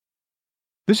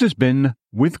This has been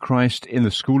With Christ in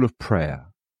the School of Prayer,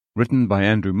 written by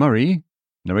Andrew Murray,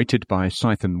 narrated by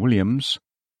Scythan Williams,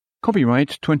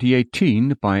 copyright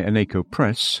 2018 by Anako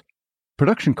Press,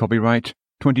 production copyright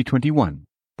 2021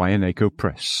 by Anako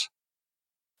Press.